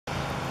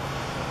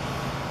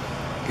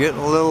getting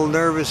a little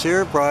nervous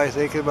here, probably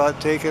thinking about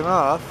taking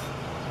off.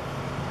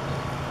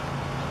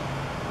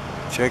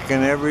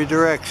 Checking every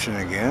direction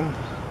again.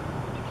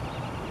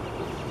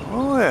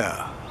 Oh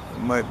yeah,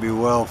 it might be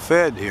well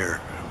fed here,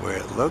 the way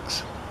it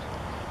looks.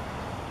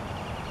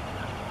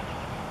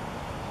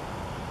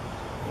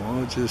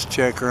 We'll just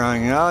check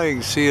around now. You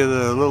can see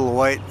the little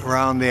white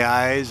around the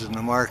eyes and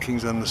the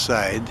markings on the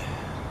side.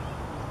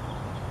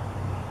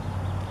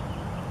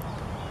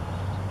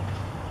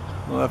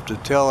 We'll have to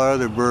tell our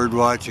other bird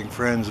watching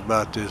friends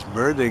about this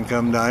bird. They can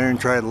come down here and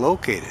try to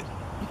locate it.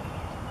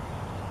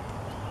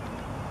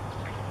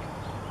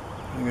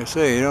 Like I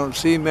say, you don't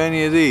see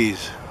many of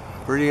these.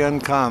 Pretty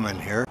uncommon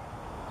here.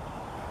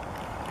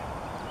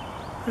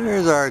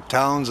 There's our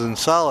Townsend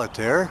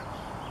Solitaire.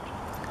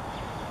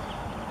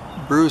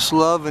 Bruce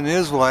Love and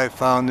his wife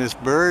found this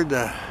bird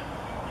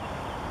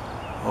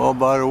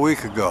about a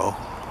week ago.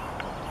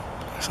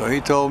 So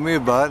he told me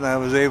about it and I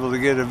was able to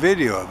get a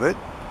video of it.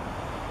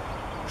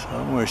 So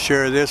I'm going to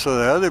share this with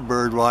other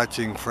bird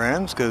watching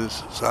friends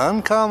because it's an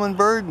uncommon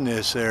bird in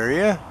this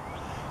area.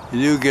 You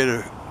do get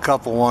a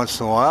couple once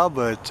in a while,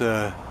 but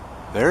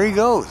there he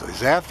goes.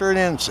 He's after an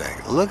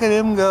insect. Look at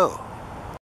him go.